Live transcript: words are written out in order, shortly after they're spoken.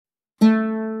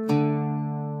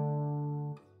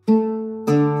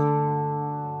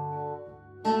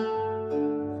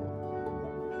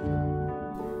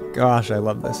gosh, I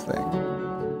love this thing.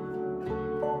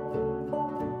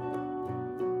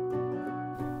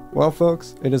 Well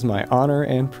folks, it is my honor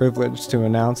and privilege to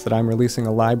announce that I'm releasing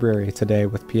a library today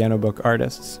with Pianobook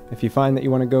artists. If you find that you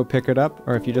want to go pick it up,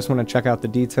 or if you just want to check out the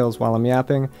details while I'm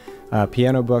yapping,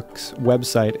 Pianobook's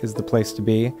website is the place to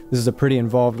be. This is a pretty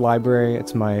involved library.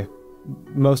 It's my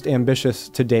most ambitious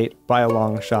to date by a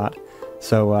long shot.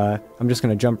 So I'm just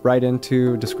going to jump right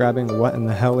into describing what in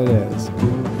the hell it is.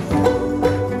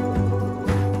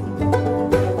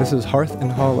 This is Hearth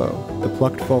and Hollow, the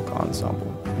Plucked folk ensemble.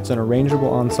 It's an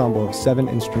arrangeable ensemble of 7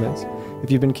 instruments. If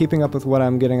you've been keeping up with what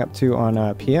I'm getting up to on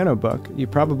Pianobook, you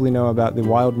probably know about the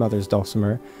Wild Mother's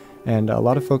dulcimer, and a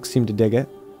lot of folks seem to dig it.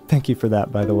 Thank you for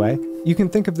that, by the way. You can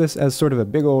think of this as sort of a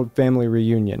big old family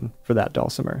reunion for that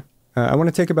dulcimer. I want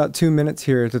to take about 2 minutes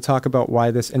here to talk about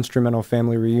why this instrumental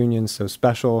family reunion is so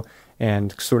special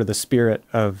and sort of the spirit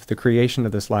of the creation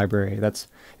of this library.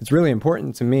 It's really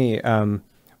important to me.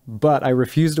 But I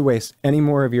refuse to waste any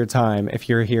more of your time if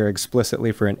you're here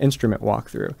explicitly for an instrument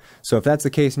walkthrough. So if that's the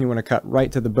case and you want to cut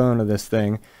right to the bone of this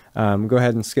thing, go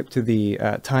ahead and skip to the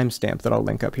timestamp that I'll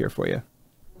link up here for you.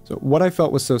 So what I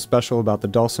felt was so special about the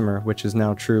dulcimer, which is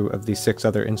now true of the 6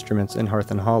 other instruments in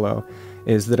Hearth and Hollow,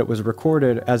 is that it was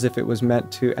recorded as if it was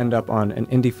meant to end up on an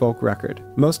indie folk record.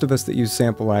 Most of us that use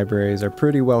sample libraries are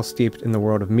pretty well steeped in the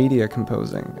world of media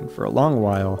composing, and for a long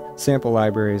while, sample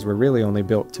libraries were really only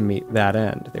built to meet that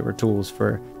end. They were tools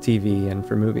for TV and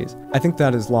for movies. I think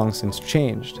that has long since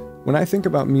changed. When I think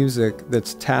about music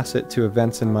that's tacit to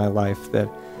events in my life that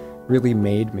really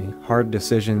made me, hard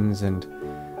decisions and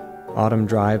autumn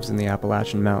drives in the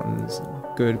Appalachian Mountains, and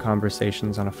good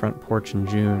conversations on a front porch in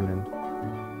June,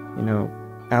 and, you know,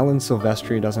 Alan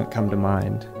Silvestri doesn't come to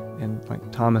mind, and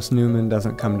like Thomas Newman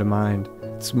doesn't come to mind.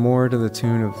 It's more to the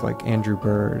tune of like Andrew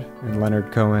Bird and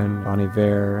Leonard Cohen, Bon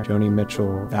Iver, Joni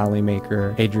Mitchell, Valley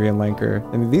Maker, Adrian Lenker.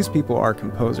 I mean, these people are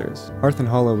composers. Hearth and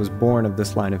Hollow was born of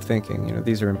this line of thinking. You know,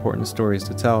 these are important stories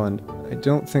to tell, and I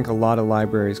don't think a lot of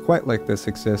libraries quite like this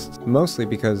exist, mostly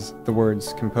because the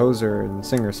words composer and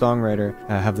singer-songwriter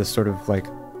have this sort of like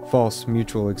false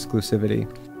mutual exclusivity.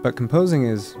 But composing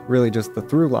is really just the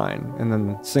through line, and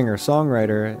then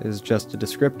singer-songwriter is just a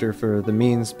descriptor for the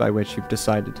means by which you've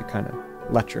decided to kind of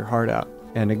let your heart out.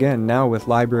 And again, now with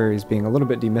libraries being a little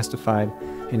bit demystified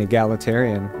and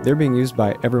egalitarian, they're being used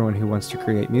by everyone who wants to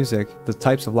create music. The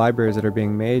types of libraries that are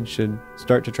being made should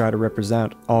start to try to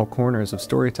represent all corners of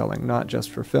storytelling, not just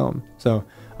for film. So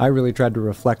I really tried to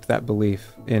reflect that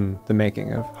belief in the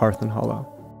making of Hearth and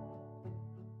Hollow.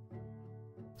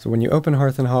 So when you open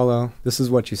Hearth and Hollow, this is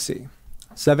what you see.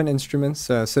 7 instruments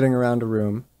sitting around a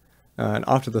room, and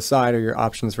off to the side are your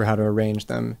options for how to arrange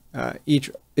them. Each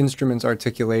instrument's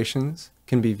articulations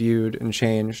can be viewed and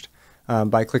changed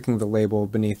by clicking the label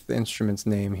beneath the instrument's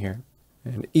name here.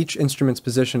 And each instrument's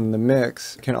position in the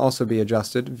mix can also be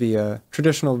adjusted via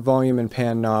traditional volume and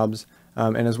pan knobs,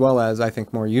 and as well as, I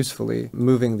think more usefully,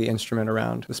 moving the instrument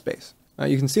around the space.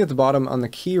 You can see at the bottom on the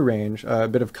key range a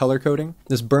bit of color coding.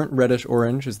 This burnt reddish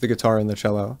orange is the guitar and the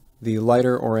cello. The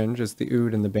lighter orange is the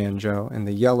oud and the banjo, and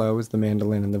the yellow is the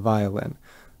mandolin and the violin.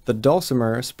 The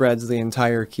dulcimer spreads the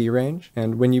entire key range,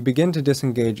 and when you begin to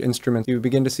disengage instruments, you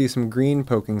begin to see some green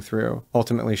poking through,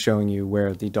 ultimately showing you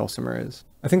where the dulcimer is.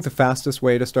 I think the fastest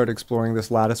way to start exploring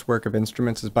this lattice work of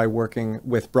instruments is by working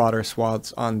with broader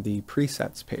swaths on the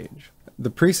presets page. The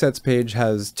presets page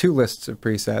has 2 lists of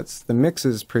presets: the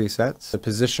mixes presets, the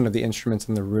position of the instruments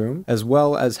in the room, as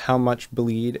well as how much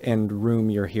bleed and room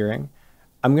you're hearing.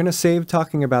 I'm going to save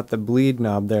talking about the bleed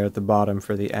knob there at the bottom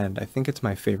for the end. I think it's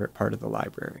my favorite part of the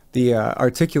library. The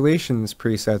articulations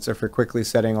presets are for quickly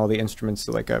setting all the instruments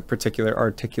to like a particular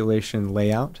articulation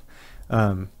layout.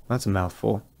 That's a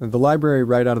mouthful. The library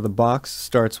right out of the box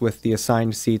starts with the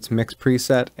assigned seats mix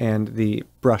preset and the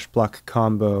brush pluck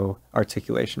combo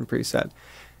articulation preset.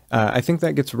 I think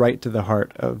that gets right to the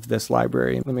heart of this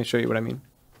library. Let me show you what I mean.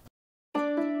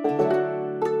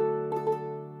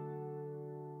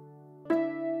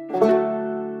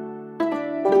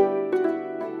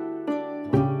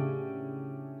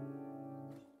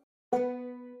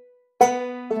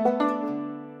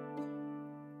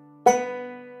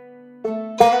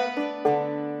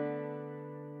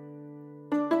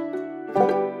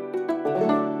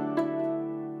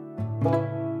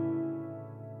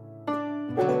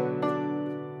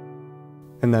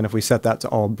 And then if we set that to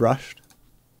all brushed,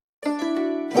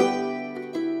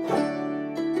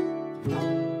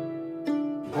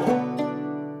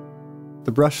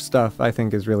 the brush stuff, I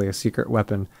think, is really a secret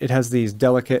weapon. It has these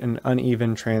delicate and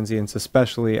uneven transients,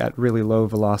 especially at really low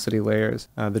velocity layers.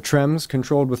 The trems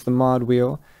controlled with the mod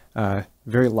wheel,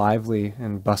 very lively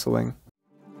and bustling.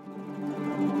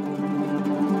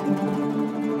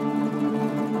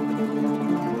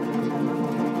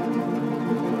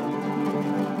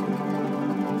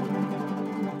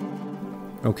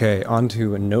 Okay, on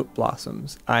to note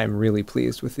blossoms. I am really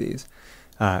pleased with these.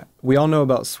 We all know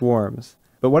about swarms,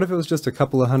 but what if it was just a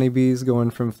couple of honeybees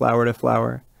going from flower to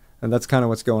flower? And that's kind of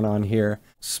what's going on here.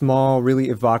 Small, really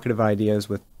evocative ideas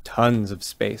with tons of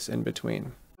space in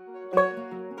between.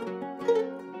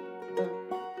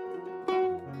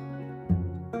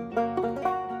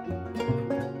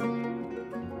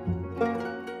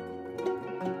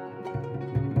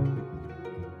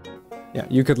 Yeah,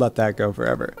 you could let that go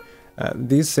forever.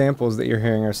 These samples that you're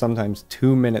hearing are sometimes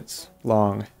 2 minutes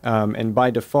long, and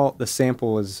by default the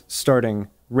sample is starting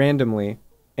randomly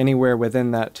anywhere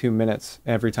within that 2 minutes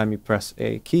every time you press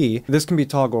a key. This can be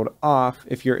toggled off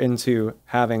if you're into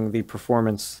having the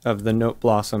performance of the note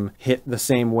blossom hit the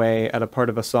same way at a part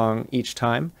of a song each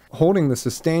time. Holding the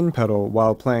sustain pedal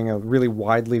while playing a really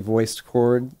widely voiced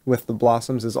chord with the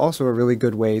blossoms is also a really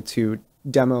good way to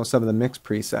demo some of the mix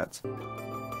presets.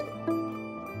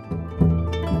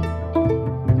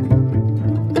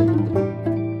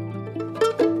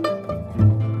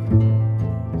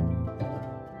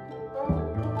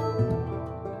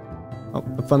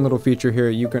 A fun little feature here,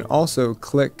 you can also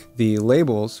click the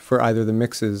labels for either the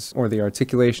mixes or the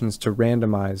articulations to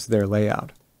randomize their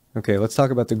layout. Okay, let's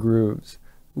talk about the grooves.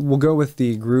 We'll go with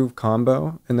the groove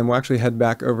combo, and then we'll actually head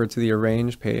back over to the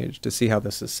arrange page to see how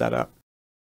this is set up.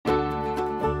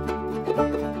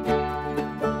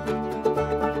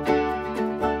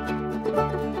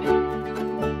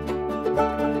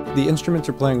 The instruments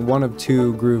are playing one of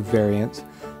two groove variants.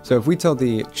 So if we tell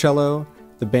the cello,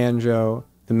 the banjo,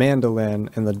 the mandolin,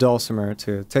 and the dulcimer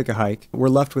to take a hike, we're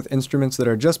left with instruments that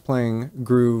are just playing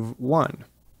groove 1.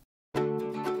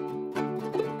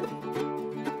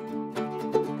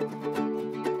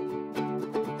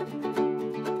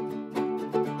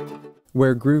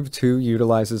 Where groove 2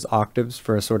 utilizes octaves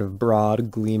for a sort of broad,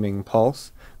 gleaming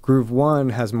pulse, groove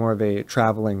 1 has more of a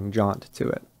traveling jaunt to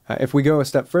it. If we go a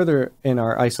step further in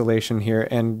our isolation here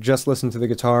and just listen to the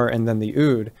guitar and then the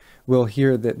oud, we'll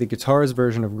hear that the guitar's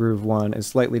version of groove 1 is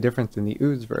slightly different than the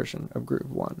oud's version of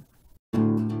groove 1.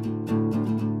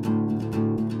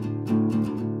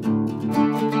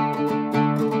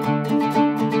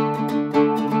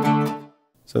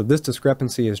 So this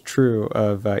discrepancy is true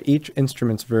of each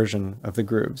instrument's version of the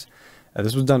grooves.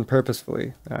 This was done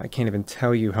purposefully. I can't even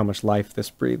tell you how much life this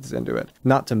breathes into it.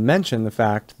 Not to mention the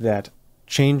fact that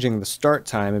changing the start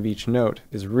time of each note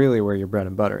is really where your bread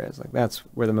and butter is. Like, that's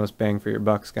where the most bang for your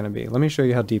buck's going to be. Let me show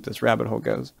you how deep this rabbit hole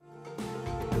goes.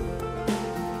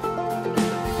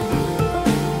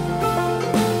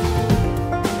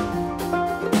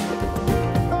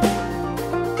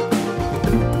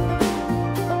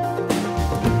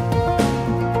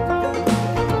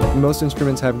 Most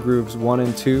instruments have grooves 1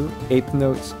 and 2, eighth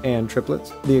notes, and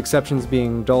triplets, the exceptions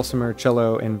being dulcimer,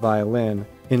 cello, and violin.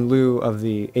 In lieu of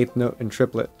the eighth note and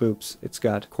triplet loops, it's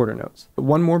got quarter notes. But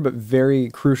one more but very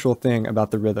crucial thing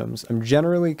about the rhythms. I'm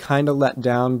generally kind of let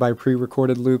down by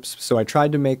pre-recorded loops, so I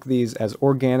tried to make these as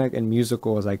organic and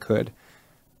musical as I could.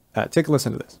 Take a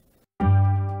listen to this.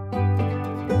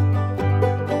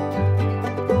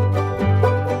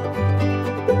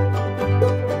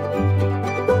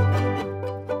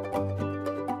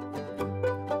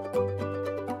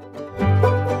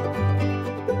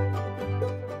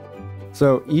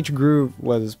 So each groove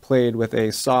was played with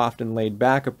a soft and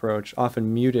laid-back approach,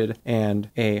 often muted,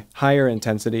 and a higher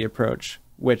intensity approach,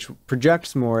 which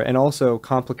projects more and also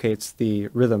complicates the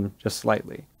rhythm just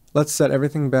slightly. Let's set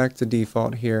everything back to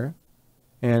default here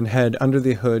and head under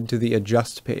the hood to the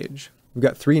adjust page. We've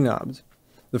got 3 knobs.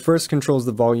 The first controls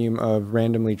the volume of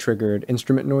randomly triggered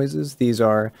instrument noises. These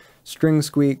are string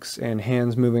squeaks and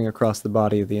hands moving across the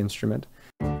body of the instrument.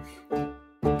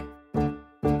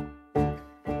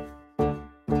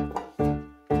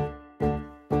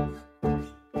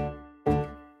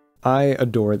 I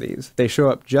adore these. They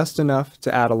show up just enough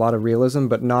to add a lot of realism,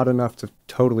 but not enough to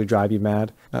totally drive you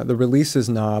mad. The releases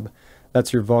knob,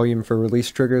 that's your volume for release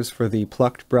triggers for the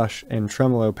Plucked brush and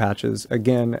Tremolo patches.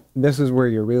 Again, this is where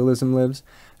your realism lives,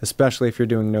 especially if you're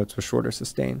doing notes with shorter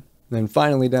sustain. Then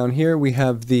finally down here we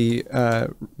have the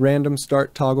random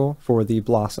start toggle for the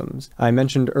blossoms. I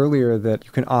mentioned earlier that you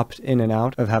can opt in and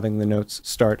out of having the notes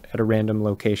start at a random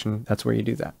location. That's where you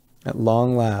do that. At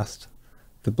long last,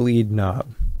 the bleed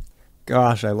knob.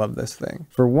 Gosh, I love this thing.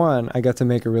 For one, I got to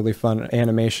make a really fun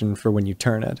animation for when you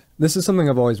turn it. This is something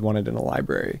I've always wanted in a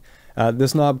library.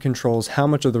 This knob controls how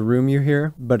much of the room you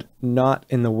hear, but not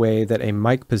in the way that a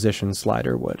mic position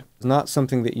slider would. It's not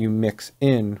something that you mix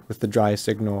in with the dry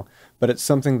signal, but it's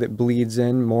something that bleeds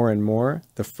in more and more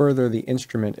the further the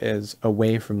instrument is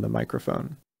away from the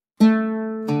microphone.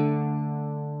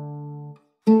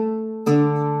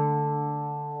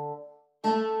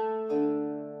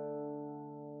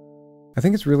 I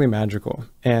think it's really magical,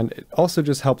 and it also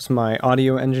just helps my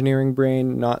audio engineering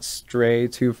brain not stray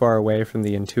too far away from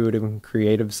the intuitive and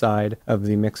creative side of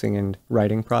the mixing and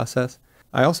writing process.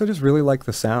 I also just really like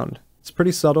the sound. It's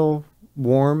pretty subtle,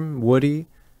 warm, woody.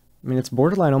 I mean, it's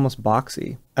borderline almost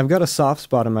boxy. I've got a soft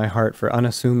spot in my heart for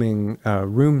unassuming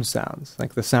room sounds,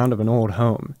 like the sound of an old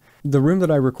home. The room that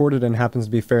I recorded in happens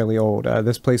to be fairly old.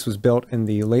 This place was built in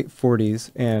the late 40s,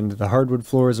 and the hardwood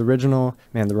floor is original.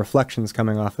 Man, the reflections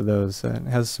coming off of those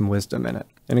has some wisdom in it.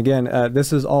 And again,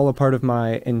 this is all a part of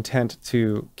my intent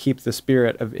to keep the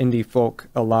spirit of indie folk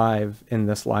alive in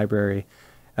this library.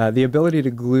 The ability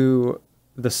to glue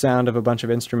the sound of a bunch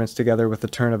of instruments together with the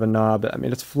turn of a knob, I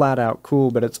mean, it's flat out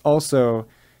cool, but it's also,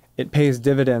 it pays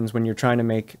dividends when you're trying to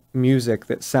make music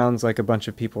that sounds like a bunch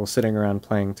of people sitting around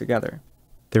playing together.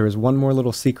 There is one more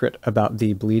little secret about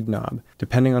the bleed knob.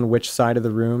 Depending on which side of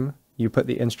the room you put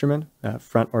the instrument,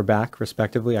 front or back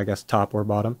respectively, I guess top or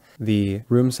bottom, the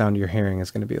room sound you're hearing is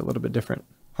going to be a little bit different.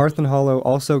 Hearth and Hollow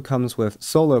also comes with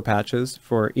solo patches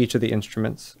for each of the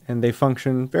instruments, and they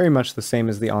function very much the same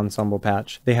as the ensemble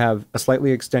patch. They have a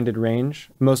slightly extended range,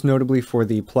 most notably for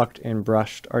the plucked and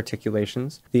brushed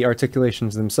articulations. The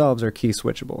articulations themselves are key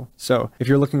switchable, so if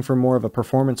you're looking for more of a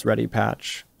performance-ready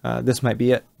patch, this might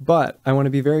be it. But I want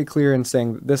to be very clear in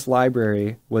saying that this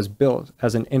library was built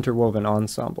as an interwoven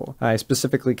ensemble. I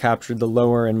specifically captured the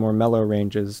lower and more mellow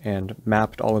ranges and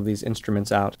mapped all of these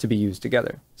instruments out to be used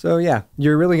together. So yeah,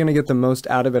 you're really going to get the most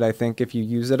out of it, I think, if you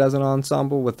use it as an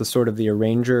ensemble with the sort of the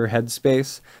arranger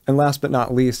headspace. And last but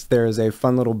not least, there is a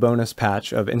fun little bonus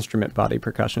patch of instrument body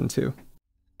percussion too.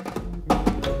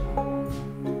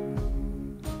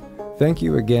 Thank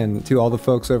you again to all the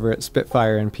folks over at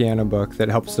Spitfire and Pianobook that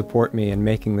helped support me in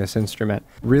making this instrument.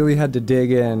 Really had to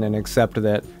dig in and accept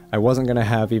that I wasn't going to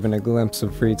have even a glimpse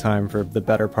of free time for the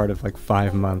better part of like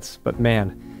 5 months. But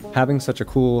man, having such a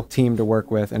cool team to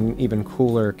work with and an even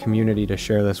cooler community to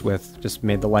share this with just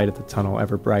made the light at the tunnel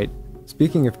ever bright.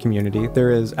 Speaking of community,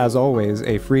 there is, as always,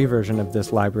 a free version of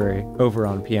this library over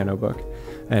on Pianobook.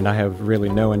 And I have really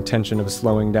no intention of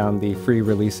slowing down the free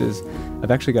releases.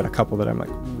 I've actually got a couple that I'm like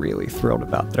really thrilled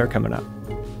about that are coming up.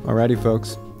 Alrighty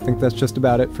folks, I think that's just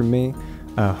about it from me.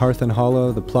 Hearth and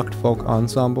Hollow, the Plucked Folk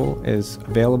Ensemble, is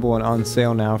available and on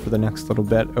sale now for the next little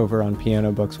bit over on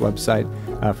Pianobook's website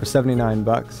for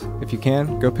 $79. If you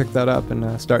can, go pick that up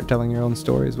and start telling your own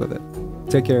stories with it.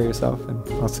 Take care of yourself, and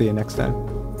I'll see you next time.